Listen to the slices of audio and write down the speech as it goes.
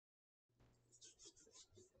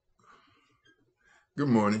Good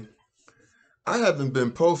morning. I haven't been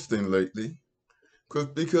posting lately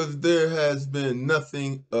because there has been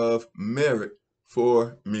nothing of merit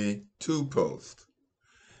for me to post.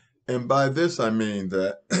 And by this I mean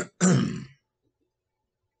that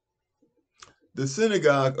the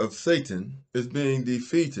Synagogue of Satan is being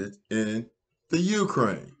defeated in the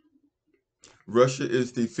Ukraine. Russia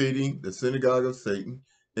is defeating the Synagogue of Satan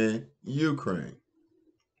in Ukraine.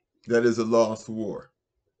 That is a lost war.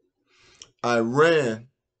 Iran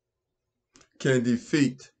can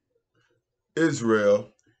defeat Israel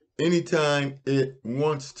anytime it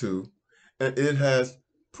wants to, and it has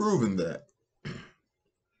proven that.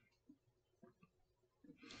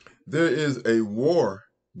 There is a war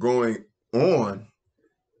going on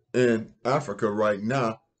in Africa right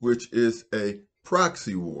now, which is a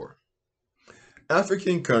proxy war.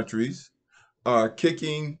 African countries are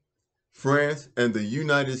kicking France and the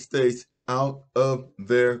United States out of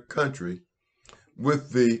their country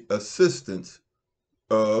with the assistance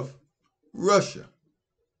of Russia.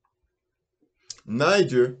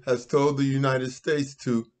 Niger has told the United States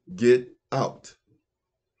to get out.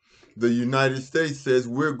 The United States says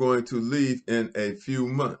we're going to leave in a few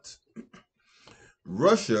months.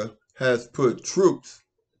 Russia has put troops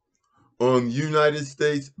on United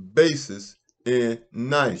States bases in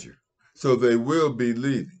Niger, so they will be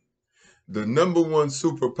leaving. The number one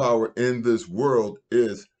superpower in this world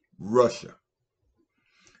is Russia.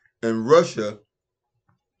 And Russia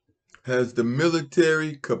has the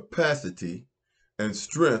military capacity and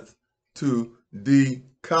strength to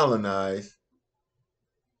decolonize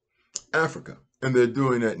Africa, and they're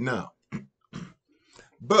doing that now.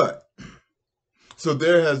 But, so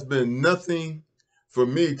there has been nothing for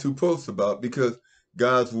me to post about because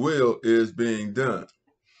God's will is being done.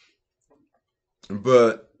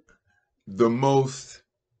 But the most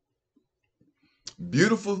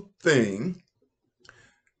beautiful thing,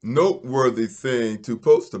 noteworthy thing to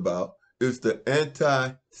post about is the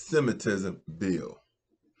anti-Semitism bill.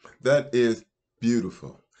 That is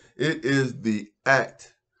beautiful. It is the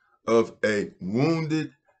act of a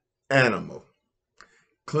wounded animal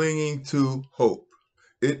clinging to hope.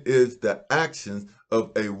 It is the actions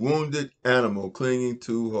of a wounded animal clinging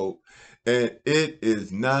to hope, and it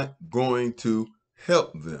is not going to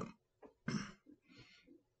help them.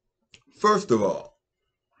 First of all,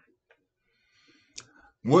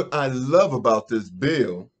 what I love about this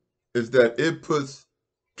bill is that it puts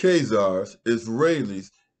Khazars,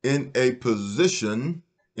 Israelis, in a position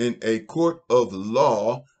in a court of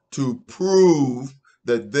law to prove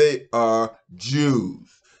that they are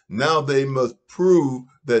Jews. Now they must prove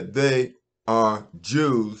that they are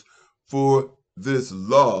Jews for this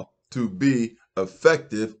law to be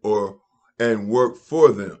effective and work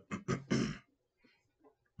for them.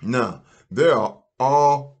 Now, there are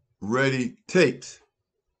already tapes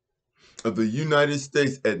of the United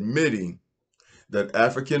States admitting that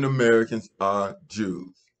African Americans are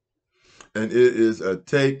Jews. And it is a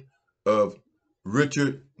tape of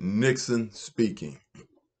Richard Nixon speaking.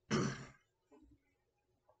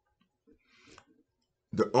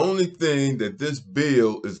 The only thing that this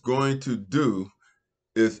bill is going to do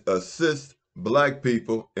is assist Black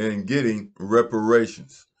people in getting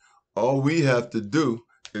reparations. All we have to do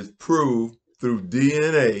is prove through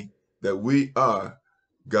DNA that we are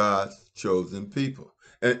God's chosen people.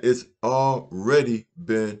 And it's already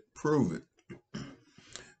been proven.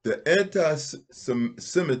 The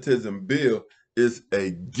anti-Semitism bill is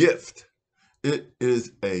a gift. It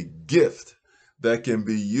is a gift that can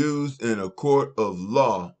be used in a court of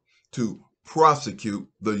law to prosecute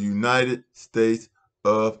the United States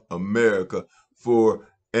of America for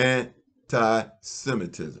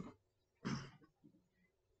anti-Semitism.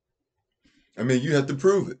 I mean, you have to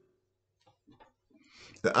prove it.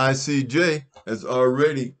 The ICJ has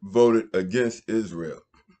already voted against Israel.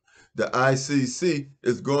 The ICC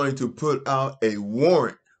is going to put out a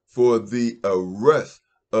warrant for the arrest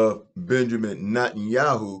of Benjamin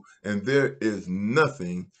Netanyahu, and there is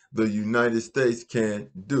nothing the United States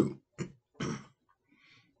can do.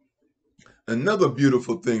 Another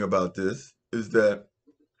beautiful thing about this is that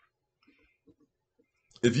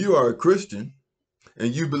if you are a Christian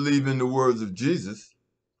and you believe in the words of Jesus,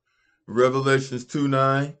 Revelations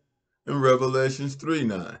 2:9 and Revelations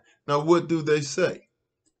 3:9. Now, what do they say?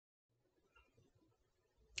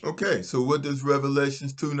 Okay, so what does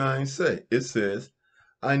Revelations 2:9 say? It says,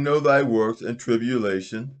 I know thy works and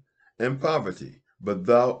tribulation and poverty, but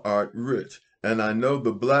thou art rich. And I know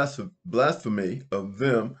the blasphemy of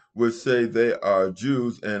them which say they are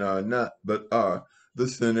Jews and are not, but are the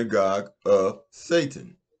synagogue of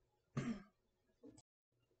Satan.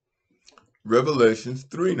 Revelations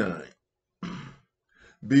 3:9.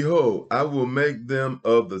 Behold, I will make them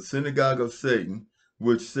of the synagogue of Satan,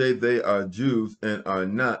 which say they are Jews and are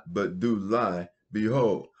not, but do lie.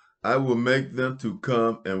 Behold, I will make them to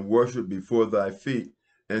come and worship before thy feet,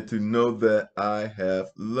 and to know that I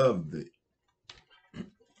have loved thee.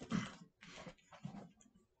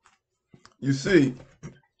 You see,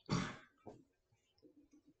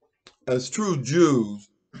 as true Jews,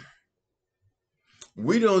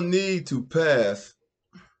 we don't need to pass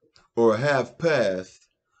or have passed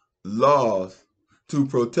laws to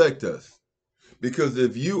protect us. Because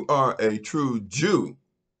if you are a true Jew,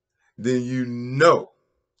 then you know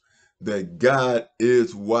that God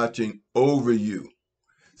is watching over you.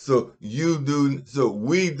 So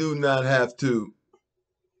we do not have to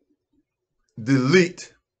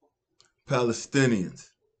delete Palestinians.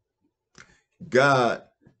 God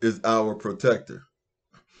is our protector.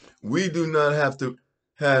 We do not have to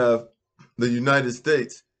have the United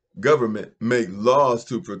States government make laws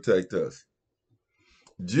to protect us.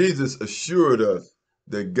 Jesus assured us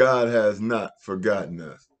that God has not forgotten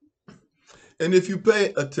us. And if you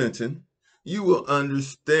pay attention, you will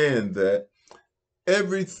understand that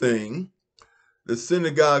everything the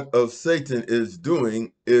synagogue of Satan is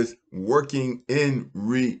doing is working in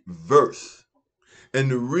reverse.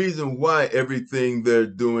 And the reason why everything they're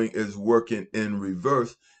doing is working in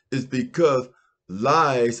reverse is because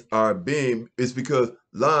lies are being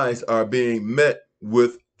met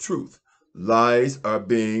with truth. Lies are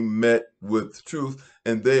being met with truth,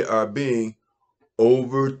 and they are being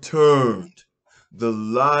overturned. The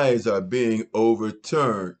lies are being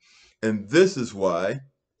overturned. And this is why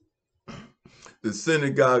the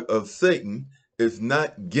synagogue of Satan is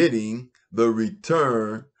not getting the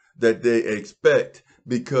return that they expect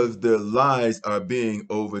because their lies are being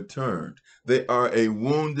overturned. They are a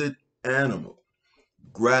wounded animal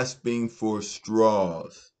grasping for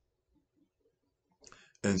straws,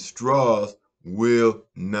 and straws will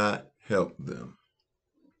not help them.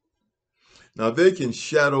 Now they can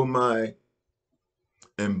shadow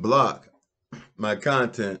and block my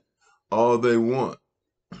content all they want,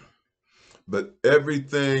 but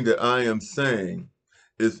everything that I am saying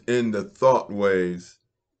is in the thought waves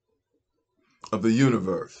of the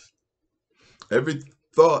universe. Every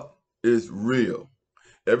thought is real.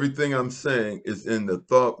 Everything I'm saying is in the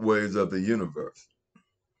thought waves of the universe.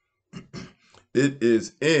 It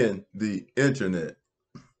is in the internet.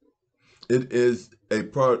 It is a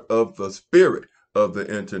part of the spirit of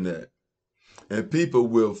the internet. And people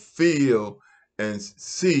will feel and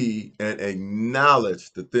see and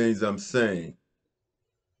acknowledge the things I'm saying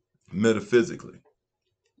metaphysically.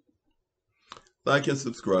 Like and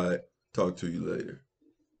subscribe. Talk to you later.